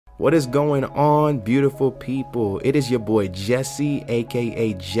What is going on, beautiful people? It is your boy Jesse,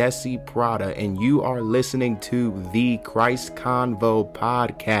 aka Jesse Prada, and you are listening to the Christ Convo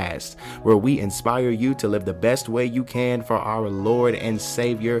podcast, where we inspire you to live the best way you can for our Lord and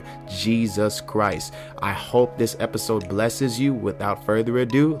Savior, Jesus Christ. I hope this episode blesses you. Without further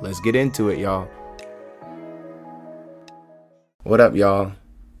ado, let's get into it, y'all. What up, y'all?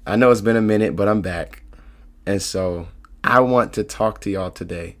 I know it's been a minute, but I'm back. And so I want to talk to y'all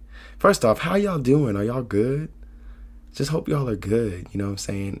today. First off, how y'all doing? Are y'all good? Just hope y'all are good. You know what I'm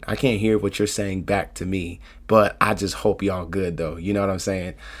saying? I can't hear what you're saying back to me, but I just hope y'all good though. You know what I'm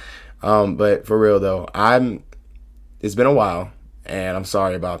saying? But for real though, it's been a while and I'm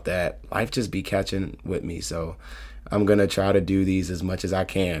sorry about that. Life just be catching with me. So I'm going to try to do these as much as I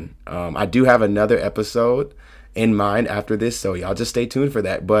can. I do have another episode in mind after this, so y'all just stay tuned for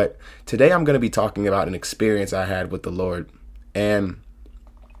that. But today I'm going to be talking about an experience I had with the Lord. And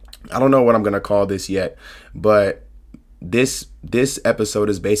I don't know what I'm going to call this yet, but this episode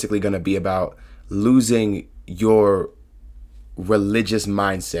is basically going to be about losing your religious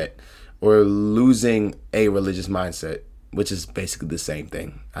mindset or losing a religious mindset, which is basically the same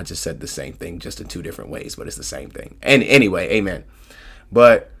thing. I just said the same thing, just in two different ways, but it's the same thing. And anyway, amen.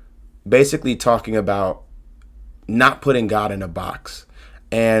 But basically talking about not putting God in a box.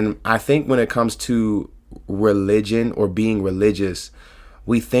 And I think when it comes to religion or being religious,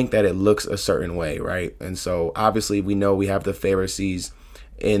 we think that it looks a certain way, right? And so obviously we know we have the Pharisees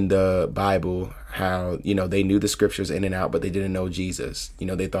in the Bible, how, they knew the scriptures in and out, but they didn't know Jesus.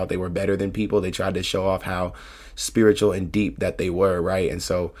 They thought they were better than people. They tried to show off how spiritual and deep that they were, right? And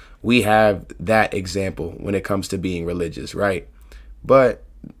so we have that example when it comes to being religious, right? But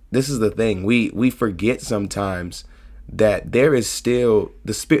this is the thing. We forget sometimes that there is still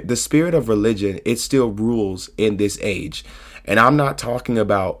the spirit of religion. It still rules in this age. And I'm not talking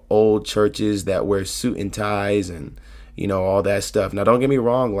about old churches that wear suit and ties and, all that stuff. Now, don't get me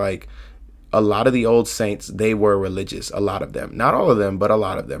wrong. Like a lot of the old saints, they were religious. A lot of them, not all of them, but a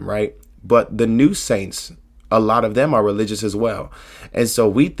lot of them. Right. But the new saints, a lot of them are religious as well. And so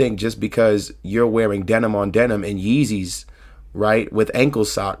we think just because you're wearing denim on denim and Yeezys, right, with ankle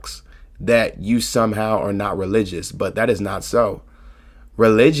socks, that you somehow are not religious. But that is not so.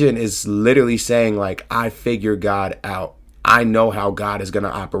 Religion is literally saying, like, I figure God out. I know how God is going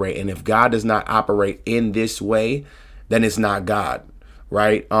to operate. And if God does not operate in this way, then it's not God,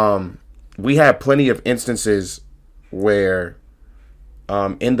 right? We have plenty of instances where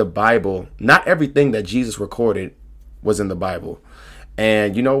in the Bible, not everything that Jesus recorded was in the Bible.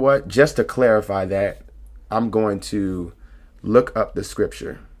 And you know what? Just to clarify that, I'm going to look up the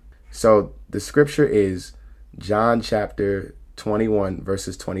scripture. So the scripture is John chapter 21,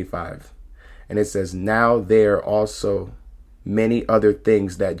 verses 25. And it says, now there are also many other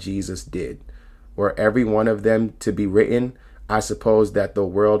things that Jesus did. Were every one of them to be written, I suppose that the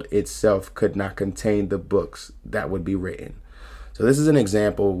world itself could not contain the books that would be written. So this is an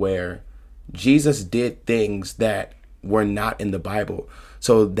example where Jesus did things that were not in the Bible.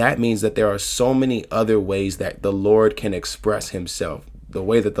 So that means that there are so many other ways that the Lord can express himself, the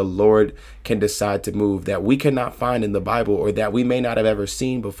way that the Lord can decide to move that we cannot find in the Bible or that we may not have ever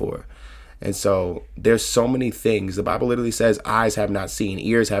seen before. And so there's so many things. The Bible literally says eyes have not seen,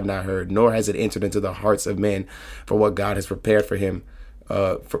 ears have not heard, nor has it entered into the hearts of men for what God has prepared for him,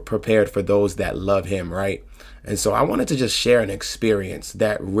 prepared for those that love him, right? And so I wanted to just share an experience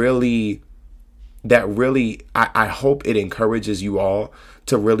that really, I hope it encourages you all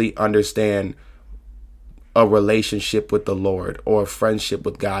to really understand a relationship with the Lord or a friendship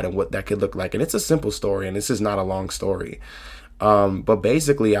with God and what that could look like. And it's a simple story, and this is not a long story. But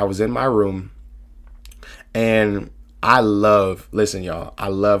basically I was in my room and I love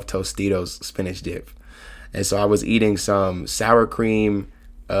Tostitos spinach dip. And so I was eating some sour cream,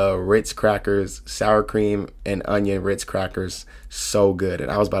 Ritz crackers, sour cream and onion Ritz crackers. So good.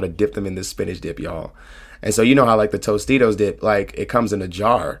 And I was about to dip them in this spinach dip, y'all. And so, how like the Tostitos dip, like it comes in a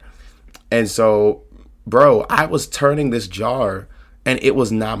jar. And so, bro, I was turning this jar and it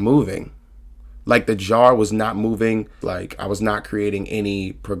was not moving. Like the jar was not moving. Like I was not creating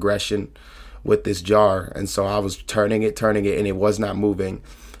any progression with this jar. And so I was turning it, and it was not moving.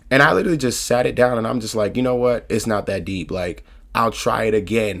 And I literally just sat it down and I'm just like, you know what? It's not that deep. Like I'll try it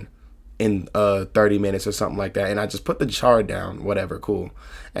again in 30 minutes or something like that. And I just put the jar down, whatever, cool.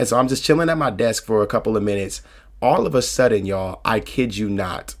 And so I'm just chilling at my desk for a couple of minutes. All of a sudden, y'all, I kid you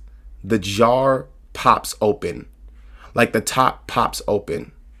not, the jar pops open. Like the top pops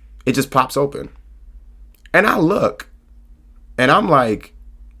open. It just pops open. And I look and I'm like,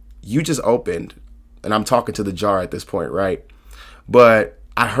 you just opened. And I'm talking to the jar at this point, right? But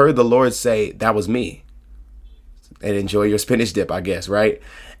I heard the Lord say, that was me. And enjoy your spinach dip, I guess, right?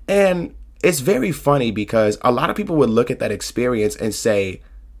 And it's very funny because a lot of people would look at that experience and say,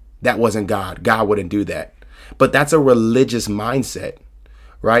 that wasn't God. God wouldn't do that. But that's a religious mindset,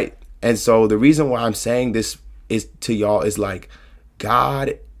 right? And so the reason why I'm saying this is to y'all is like,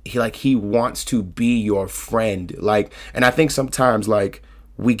 God, he wants to be your friend. Like, and I think sometimes like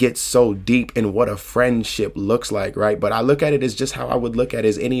we get so deep in what a friendship looks like, right? But I look at it as just how I would look at it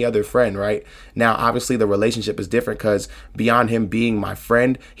as any other friend, right? Now, obviously the relationship is different because beyond him being my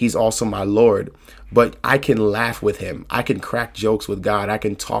friend, he's also my Lord. But I can laugh with him. I can crack jokes with God. I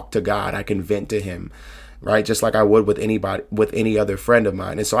can talk to God. I can vent to him, right? Just like I would with anybody, with any other friend of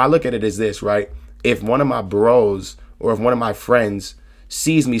mine. And so I look at it as this, right? If one of my bros or if one of my friends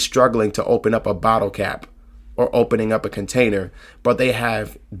sees me struggling to open up a bottle cap or opening up a container, but they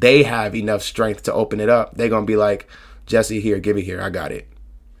have enough strength to open it up, they're going to be like, Jesse, here, give it here. I got it.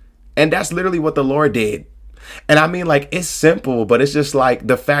 And that's literally what the Lord did. And I mean, like, it's simple, but it's just like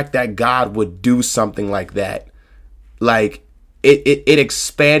the fact that God would do something like that, like it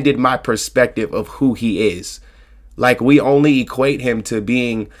expanded my perspective of who he is. Like, we only equate him to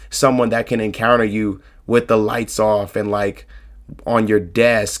being someone that can encounter you with the lights off and like on your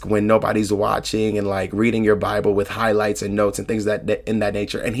desk when nobody's watching and like reading your Bible with highlights and notes and things that in that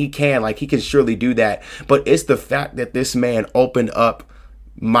nature. And he can surely do that. But it's the fact that this man opened up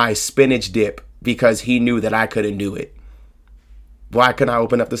my spinach dip because he knew that I couldn't do it. Why couldn't I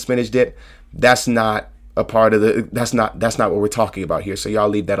open up the spinach dip? That's not a part of that's not what we're talking about here. So y'all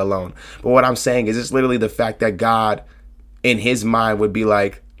leave that alone. But what I'm saying is it's literally the fact that God in his mind would be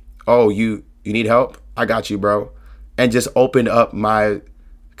like, oh, you need help? I got you, bro. And just opened up my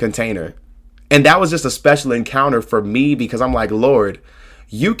container. And that was just a special encounter for me because I'm like, Lord,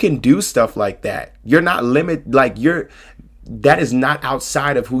 you can do stuff like that. You're not limited. Like that is not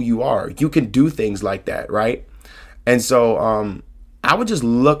outside of who you are. You can do things like that, right? And so I would just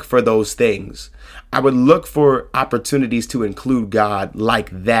look for those things. I would look for opportunities to include God like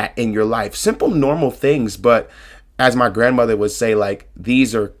that in your life. Simple, normal things, but as my grandmother would say, like,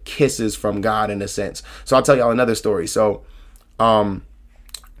 these are kisses from God in a sense. So I'll tell y'all another story. So one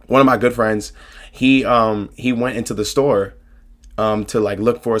of my good friends, he went into the store to like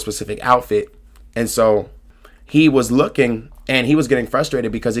look for a specific outfit. And so he was looking and he was getting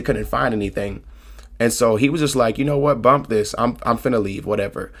frustrated because he couldn't find anything. And so he was just like, you know what, bump this. I'm finna leave,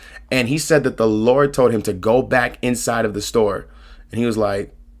 whatever. And he said that the Lord told him to go back inside of the store. And he was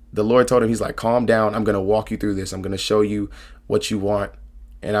like, the Lord told him, he's like, calm down. I'm going to walk you through this. I'm going to show you what you want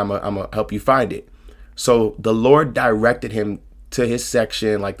and I'm going to help you find it. So the Lord directed him to his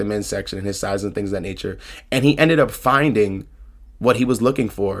section, like the men's section and his size and things of that nature. And he ended up finding what he was looking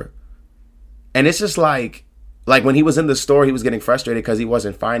for. And it's just like when he was in the store, he was getting frustrated because he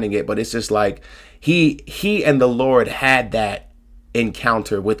wasn't finding it. But it's just like he and the Lord had that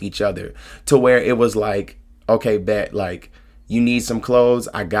encounter with each other to where it was like, okay, bet, like, you need some clothes,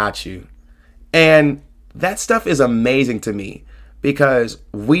 I got you. And that stuff is amazing to me because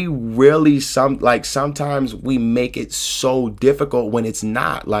we really sometimes we make it so difficult when it's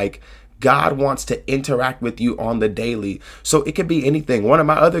not. Like, God wants to interact with you on the daily. So it could be anything. One of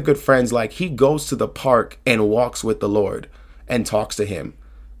my other good friends, like, he goes to the park and walks with the Lord and talks to him.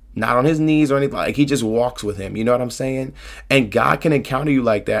 Not on his knees or anything. Like, he just walks with him. You know what I'm saying? And God can encounter you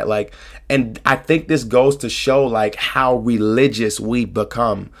like that. Like, and I think this goes to show like how religious we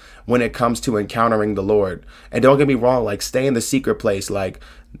become when it comes to encountering the Lord. And don't get me wrong, like, stay in the secret place. Like,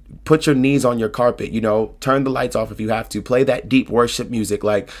 put your knees on your carpet, turn the lights off if you have to, play that deep worship music.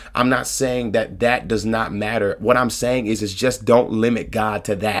 Like, I'm not saying that does not matter. What I'm saying is just don't limit God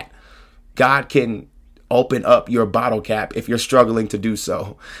to that. God can open up your bottle cap if you're struggling to do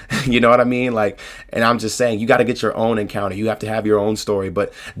so. You know what I mean? Like, and I'm just saying, you got to get your own encounter. You have to have your own story.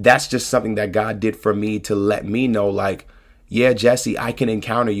 But that's just something that God did for me to let me know, like, yeah, Jesse, I can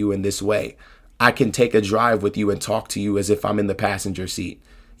encounter you in this way. I can take a drive with you and talk to you as if I'm in the passenger seat.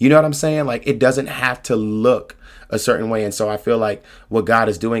 You know what I'm saying? Like, it doesn't have to look a certain way. And so I feel like what God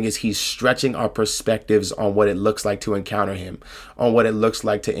is doing is he's stretching our perspectives on what it looks like to encounter him, on what it looks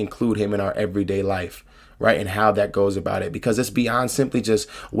like to include him in our everyday life. Right? And how that goes about it, because it's beyond simply just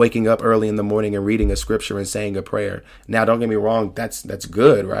waking up early in the morning and reading a scripture and saying a prayer. Now, don't get me wrong. That's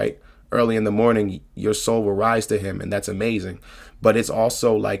good, right? Early in the morning, your soul will rise to him, and that's amazing. But it's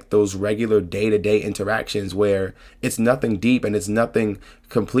also like those regular day-to-day interactions where it's nothing deep and it's nothing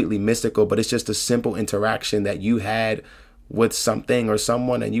completely mystical, but it's just a simple interaction that you had with something or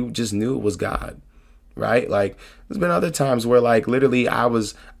someone and you just knew it was God. Right? Like, there's been other times where like literally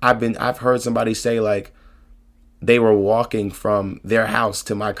I've heard somebody say like, they were walking from their house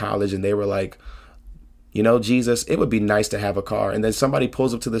to my college and they were like, Jesus, it would be nice to have a car. And then somebody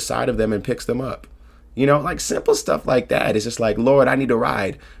pulls up to the side of them and picks them up. Like simple stuff like that. It's just like, Lord, I need a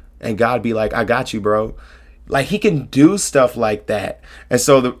ride. And God be like, I got you, bro. Like he can do stuff like that. And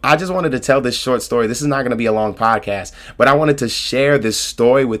so I just wanted to tell this short story. This is not going to be a long podcast, but I wanted to share this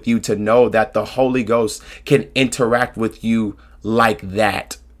story with you to know that the Holy Ghost can interact with you like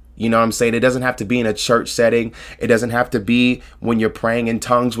that. You know what I'm saying? It doesn't have to be in a church setting. It doesn't have to be when you're praying in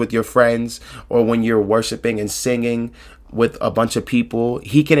tongues with your friends or when you're worshiping and singing with a bunch of people.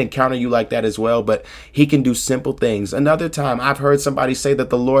 He can encounter you like that as well, but he can do simple things. Another time I've heard somebody say that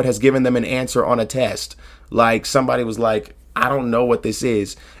the Lord has given them an answer on a test. Like somebody was like, I don't know what this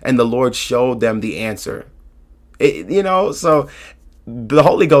is. And the Lord showed them the answer. So the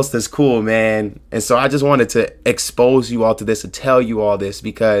Holy Ghost is cool, man. And so I just wanted to expose you all to this and tell you all this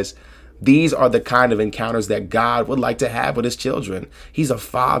because these are the kind of encounters that God would like to have with his children. He's a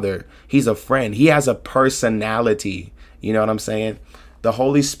father. He's a friend. He has a personality. You know what I'm saying? The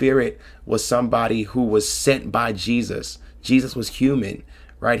Holy Spirit was somebody who was sent by Jesus. Jesus was human,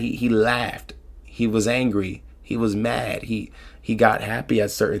 right? He laughed. He was angry. He was mad. He got happy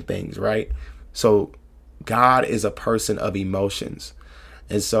at certain things, right? So God is a person of emotions.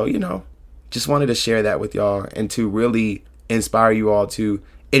 And so, just wanted to share that with y'all and to really inspire you all to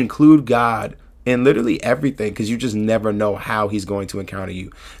include God in literally everything because you just never know how he's going to encounter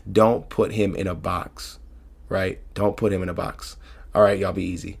you. Don't put him in a box, right? Don't put him in a box. All right, y'all be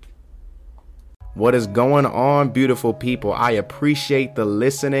easy. What is going on, beautiful people? I appreciate the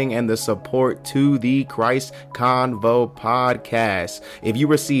listening and the support to the Christ Convo podcast. If you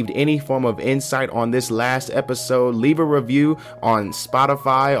received any form of insight on this last episode, leave a review on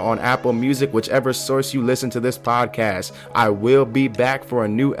Spotify, on Apple Music, whichever source you listen to this podcast. I will be back for a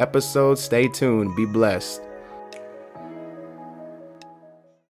new episode. Stay tuned. Be blessed.